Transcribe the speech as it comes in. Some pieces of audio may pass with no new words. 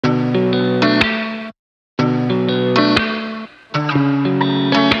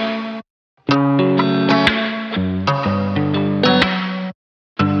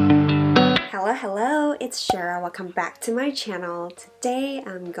welcome back to my channel. Today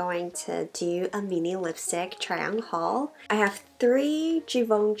I'm going to do a mini lipstick try-on haul. I have 3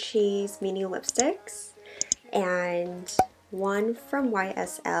 Givenchy's mini lipsticks and one from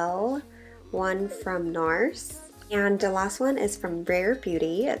YSL, one from NARS, and the last one is from Rare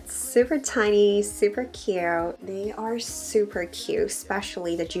Beauty. It's super tiny, super cute. They are super cute,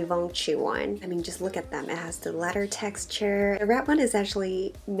 especially the Givenchy one. I mean, just look at them. It has the leather texture. The red one is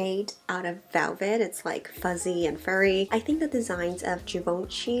actually made out of velvet. It's like fuzzy and furry. I think the designs of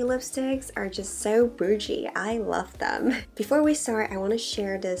Givenchy lipsticks are just so bougie. I love them. Before we start, I want to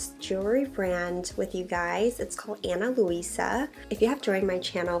share this jewelry brand with you guys. It's called Luisa. If you have joined my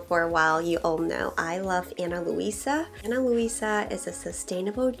channel for a while, you all know I love Luisa. Luisa is a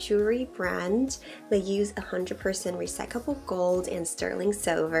sustainable jewelry brand. They use 100% recyclable gold and sterling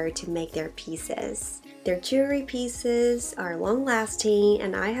silver to make their pieces. Their jewelry pieces are long-lasting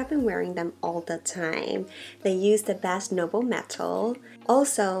and I have been wearing them all the time. They use the best noble metal.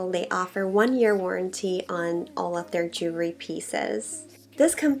 Also, they offer 1-year warranty on all of their jewelry pieces.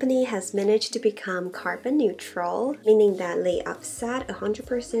 This company has managed to become carbon neutral, meaning that they offset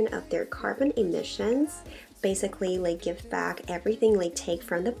 100% of their carbon emissions. Basically, they give back everything they take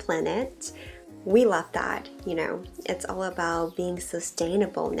from the planet. We love that, you know. It's all about being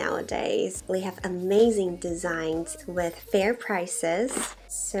sustainable nowadays. They have amazing designs with fair prices.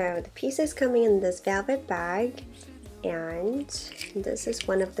 So the pieces coming in this velvet bag, and this is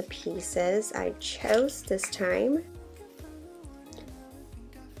one of the pieces I chose this time.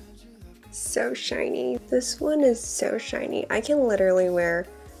 So shiny. This one is so shiny. I can literally wear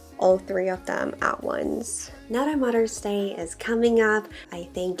all 3 of them at once. Now that Mother's Day is coming up, I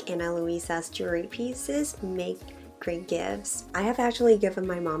think Luisa's jewelry pieces make great gifts. I have actually given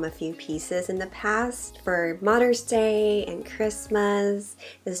my mom a few pieces in the past for Mother's Day and Christmas.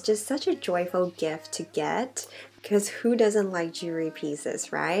 It's just such a joyful gift to get, because who doesn't like jewelry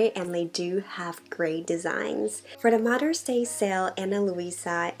pieces, right? And they do have great designs. For the Mother's Day sale,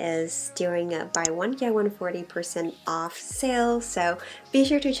 Luisa is doing a buy one get one 40% off sale, so be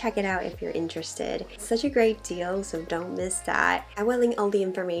sure to check it out if you're interested. It's such a great deal, so don't miss that. I will link all the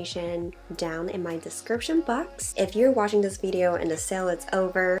information down in my description box. If you're watching this video and the sale is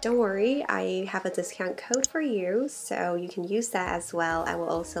over, don't worry, I have a discount code for you, so you can use that as well. I will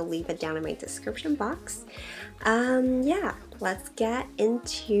also leave it down in my description box. Yeah, let's get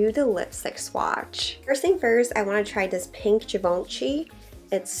into the lipstick swatch. First thing first, I want to try this pink Givenchy.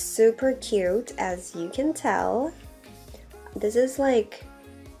 It's super cute, as you can tell. This is like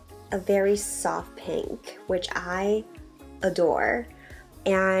a very soft pink, which I adore.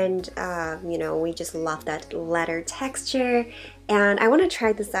 And, you know, we just love that leather texture. And I want to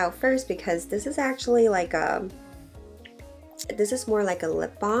try this out first because this is actually like this is more like a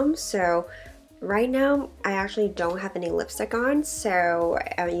lip balm. So right now, I actually don't have any lipstick on, so,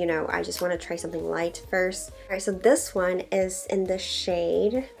 you know, I just want to try something light first. Alright, so this one is in the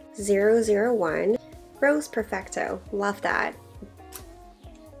shade 001, Rose Perfecto. Love that.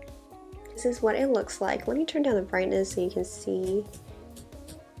 This is what it looks like. Let me turn down the brightness so you can see.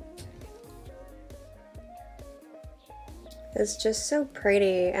 It's just so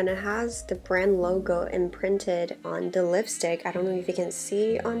pretty, and it has the brand logo imprinted on the lipstick. I don't know if you can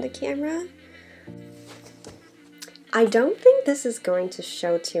see on the camera. I don't think this is going to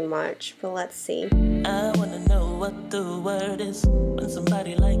show too much, but let's see. I wanna know what the word is when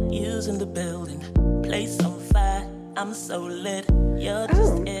somebody like you's in the building. Place on fire, I'm so lit. You're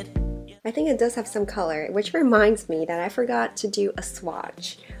just it. I think it does have some color, which reminds me that I forgot to do a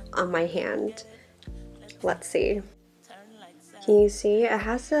swatch on my hand. Let's see. Can you see? It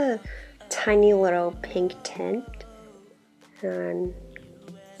has a tiny little pink tint, and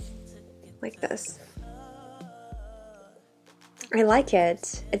like this. I like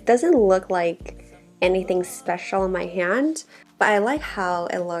it. It doesn't look like anything special on my hand, but I like how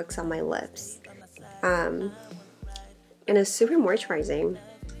it looks on my lips. And it's super moisturizing.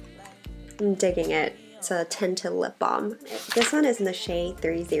 I'm digging it. It's a tinted lip balm. This one is in the shade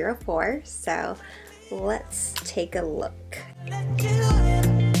 304, so let's take a look.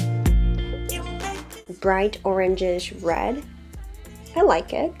 Bright orangish red. I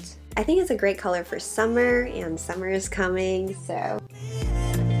like it. I think it's a great color for summer, and summer is coming, so.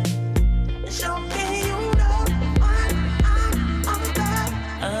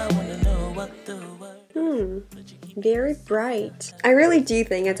 Very bright. I really do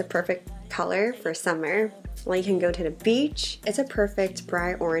think it's a perfect color for summer. Like, you can go to the beach. It's a perfect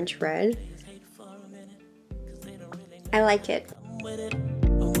bright orange red. I like it.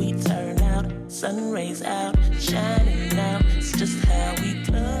 We turn out, sun rays out, shining out. It's just how we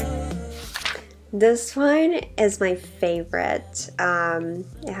glow. This one is my favorite.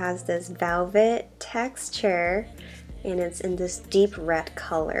 It has this velvet texture and it's in this deep red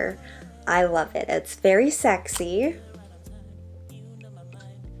color. I love it. It's very sexy.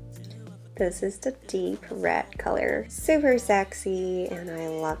 This is the deep red color. Super sexy and I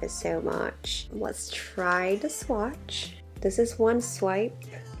love it so much. Let's try the swatch. This is one swipe.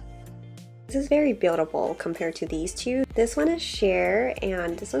 This is very buildable compared to these two. This one is sheer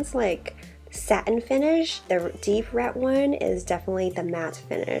and this one's like satin finish. The deep red one is definitely the matte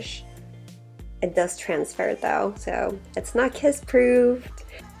finish. It does transfer though, so it's not kiss proofed.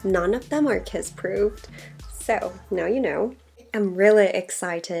 None of them are kiss proofed, so now you know. I'm really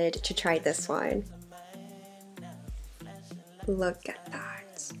excited to try this one. Look at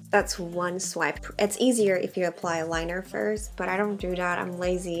that. That's one swipe. It's easier if you apply a liner first, but I don't do that. I'm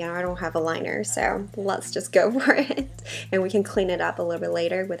lazy and I don't have a liner, so let's just go for it. And we can clean it up a little bit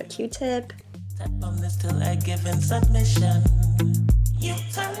later with a Q-tip.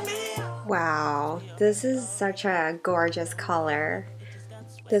 Wow, this is such a gorgeous color.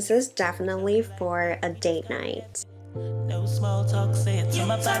 This is definitely for a date night. No small talk, say it to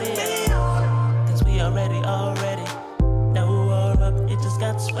my body. Cause we already. No warm up, it just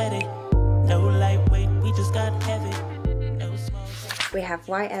got sweaty. No lightweight, we just got heavy. No small talk. We have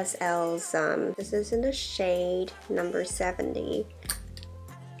YSL's, this is in the shade number 70.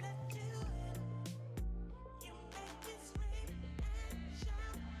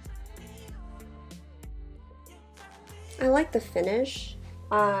 I like the finish.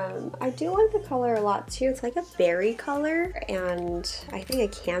 I do like the color a lot too. It's like a berry color and I think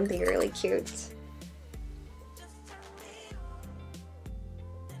it can be really cute.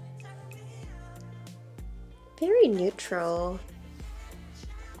 Very neutral.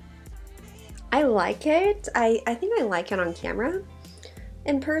 I like it. I think I like it on camera.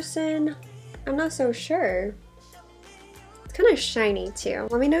 In person, I'm not so sure. It's kind of shiny too.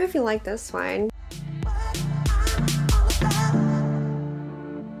 Let me know if you like this one.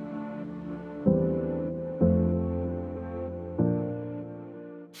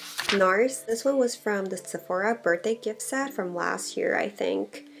 NARS. This one was from the Sephora birthday gift set from last year, I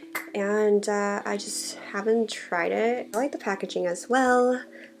think. And I just haven't tried it. I like the packaging as well.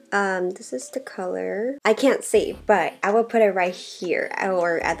 This is the color. I can't see, but I will put it right here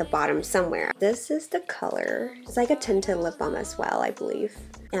or at the bottom somewhere. This is the color. It's like a tinted lip balm as well, I believe.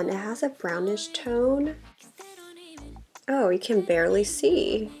 And it has a brownish tone. Oh, you can barely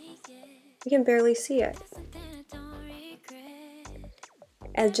see. You can barely see it.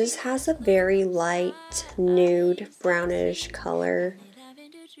 It just has a very light nude brownish color.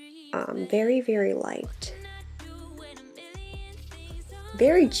 Very, very light.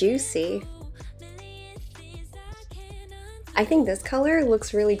 Very juicy. I think this color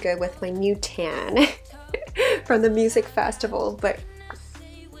looks really good with my new tan from the music festival, but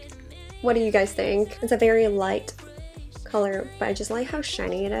what do you guys think? It's a very light color, but I just like how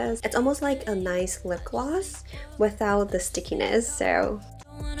shiny it is. It's almost like a nice lip gloss without the stickiness, so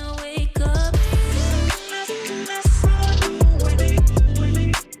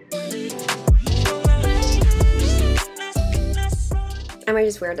I might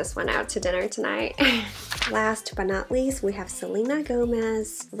just wear this one out to dinner tonight. Last but not least, we have Selena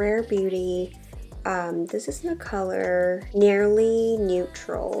Gomez Rare Beauty. This is the color Nearly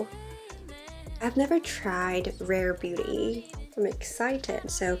Neutral. I've never tried Rare Beauty. I'm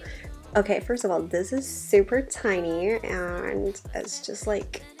excited. So, okay, first of all, this is super tiny and it's just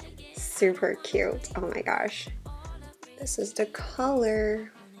like super cute. Oh my gosh. This is the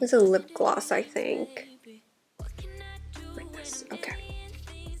color. It's a lip gloss, I think. Like this. Okay.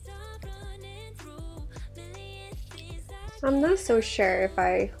 I'm not so sure if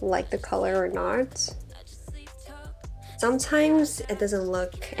I like the color or not. Sometimes it doesn't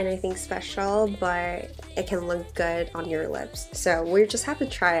look anything special, but it can look good on your lips. So we just have to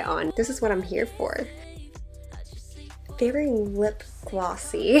try it on. This is what I'm here for. Very lip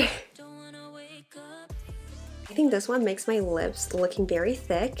glossy. I think this one makes my lips looking very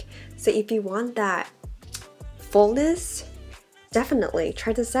thick. So if you want that fullness, definitely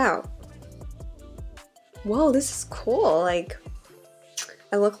try this out. Whoa, this is cool. Like,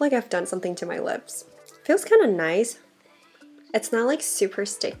 I look like I've done something to my lips. Feels kind of nice. It's not like super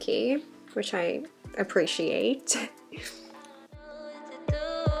sticky, which I appreciate.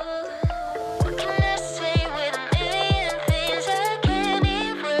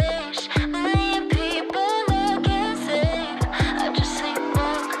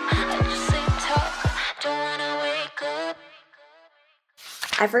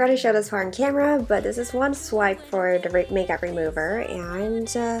 I forgot to show this part on camera, but this is one swipe for the makeup remover, and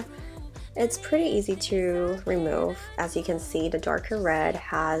It's pretty easy to remove. As you can see, the darker red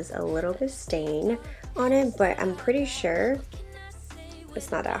has a little bit stain on it, but I'm pretty sure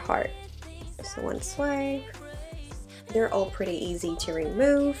it's not that hard. So one swipe. They're all pretty easy to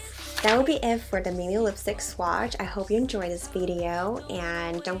remove. That will be it for the mini lipstick swatch. I hope you enjoyed this video,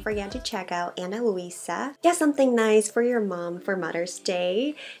 and don't forget to check out Ana Luisa. Get something nice for your mom for Mother's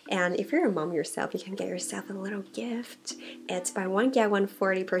Day, and if you're a mom yourself, you can get yourself a little gift. It's buy one get one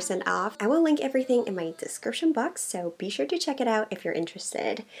 40% off. I will link everything in my description box, so be sure to check it out if you're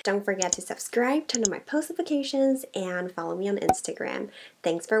interested. Don't forget to subscribe, turn on my post notifications, and follow me on Instagram.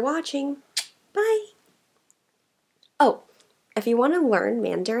 Thanks for watching. Bye! Oh, if you want to learn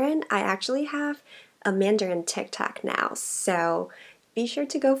Mandarin, I actually have a Mandarin TikTok now, so be sure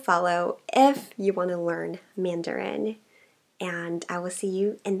to go follow if you want to learn Mandarin. And I will see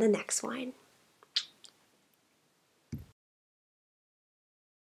you in the next one.